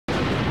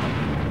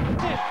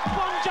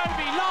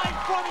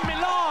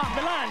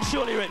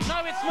surely, Rich.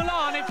 No, it's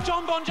Milan. If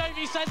John Bon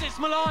Jovi says it's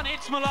Milan,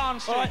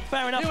 Stu. All right,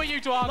 fair enough. Who are you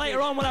to argue?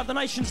 Later on, we'll have the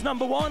nation's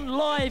 #1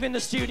 live in the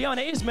studio, and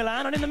it is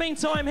Milan. And in the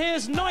meantime,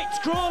 here's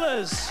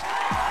Nightcrawlers.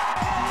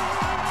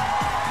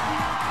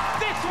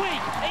 This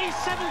week,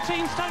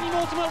 E17's Tony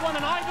Mortimer won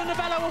an Ivan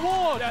Novello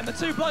Award. Yeah, and the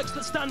two blokes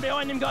that stand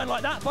behind him going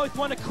like that both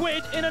won a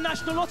quid in a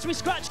National Lottery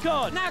scratch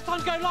card. Now it's time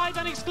to go live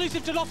and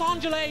exclusive to Los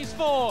Angeles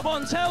for...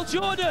 Montel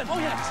Jordan. Oh,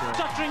 yeah.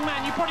 Stuttering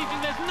man, you probably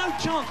think there's no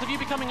chance of you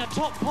becoming a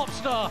top pop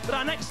star. But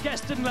our next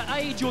guest didn't let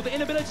age or the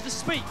inability to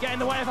speak get in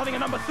the way of having a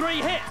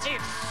 #3 hit.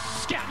 It's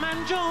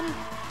Scatman John.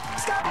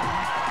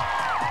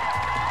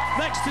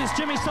 Next is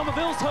Jimmy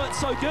Somerville's Hurt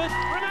So Good.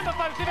 Remember,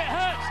 folks, if it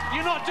hurts,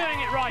 you're not doing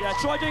it right. Yeah,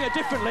 try doing it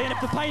differently, and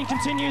if the pain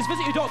continues,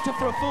 visit your doctor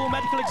for a full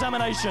medical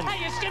examination.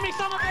 Hey, it's Jimmy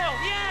Somerville,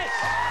 yes!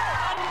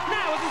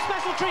 Now, as a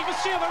special treat for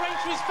Stu, I've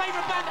arranged for his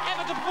favourite band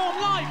ever to perform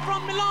live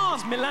from Milan.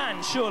 It's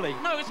Milan, surely.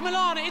 No, it's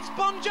Milan, it's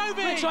Bon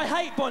Jovi. Rich, I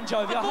hate Bon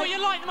Jovi. I thought you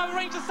liked them. I've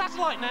arranged a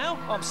satellite now.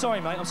 Oh, I'm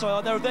sorry, mate, I'm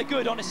sorry. They're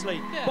good, honestly.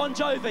 Yeah. Bon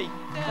Jovi.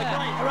 Yeah. They're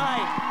great,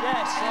 hooray.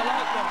 Yes, I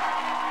like them.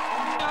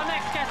 Our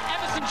next guest,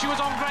 ever since she was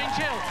on Grange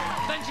Hill,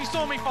 then she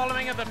saw me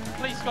following her, the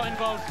police got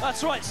involved.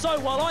 That's right, so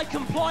while I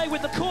comply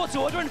with the court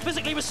order and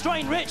physically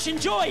restrain Rich,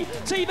 enjoy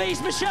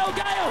TV's Michelle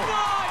Gale.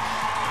 Nice!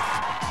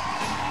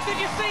 Did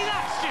you see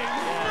that, Stu?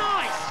 Yeah.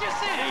 Nice! You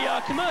see it?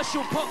 The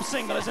commercial pop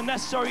single is a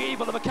necessary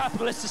evil of a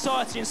capitalist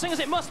society, and singers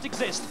it must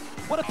exist.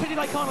 What a pity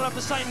they can't all have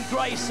the same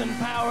grace and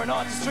power and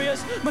artistry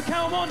as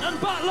McAlmont and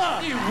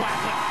Butler. You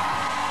whacker!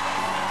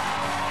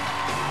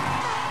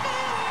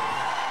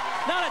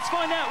 Now let's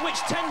find out which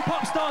 10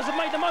 pop stars have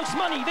made the most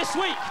money this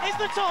week. It's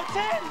the top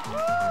 10! Woo!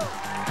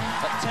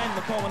 At 10,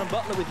 McAlmont and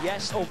Butler with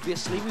Yes,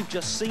 obviously, we've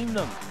just seen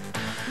them.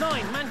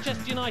 9,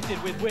 Manchester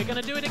United with We're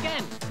Gonna Do It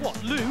Again.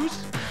 What,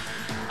 lose?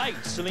 8,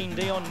 Celine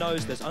Dion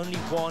knows there's only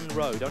one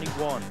road, only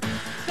one.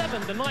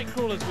 7, The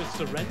Nightcrawlers with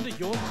Surrender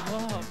Your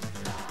Love.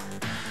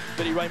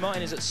 Billy Ray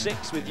Martin is at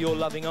 6 with Your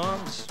Loving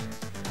Arms.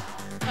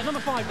 At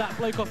number 5, that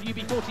bloke off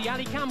UB40,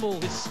 Ali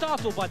Campbell, is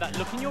startled by that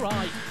look in your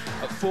eye.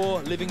 At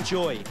 4, Living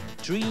Joy,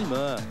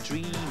 Dreamer,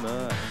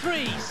 Dreamer.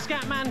 3,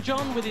 Scatman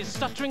John with his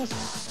stuttering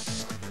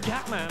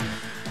Scatman.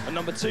 At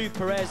number 2,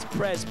 Perez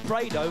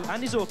Prado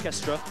and his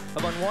orchestra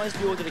have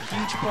unwisely ordered a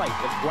huge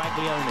plate of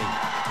Guaglione.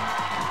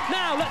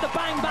 Now let the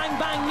bang, bang,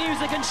 bang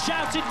music and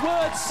shouted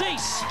words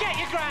cease. Get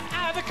your gran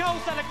out of the coal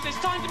cellar, because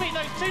it's time to meet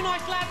those two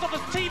nice lads off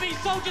of TV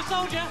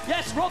Soldier.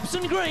 Yes,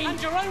 Robson Green And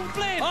Jerome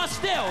Flynn are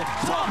still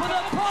top of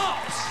the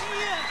pops.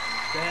 Yes.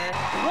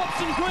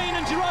 Robson Green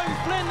and Jerome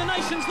Flynn, the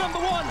nation's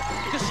 #1.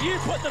 Because you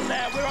put them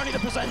there, we're only the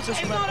presenters.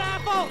 It's not our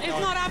fault, it's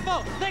not our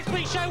fault. Next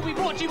week's show will be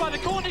brought to you by the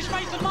Cornish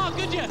face of Mark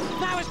Goodyear.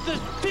 Now it's the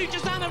future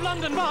sound of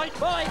London. Bye.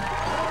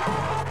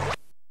 Bye.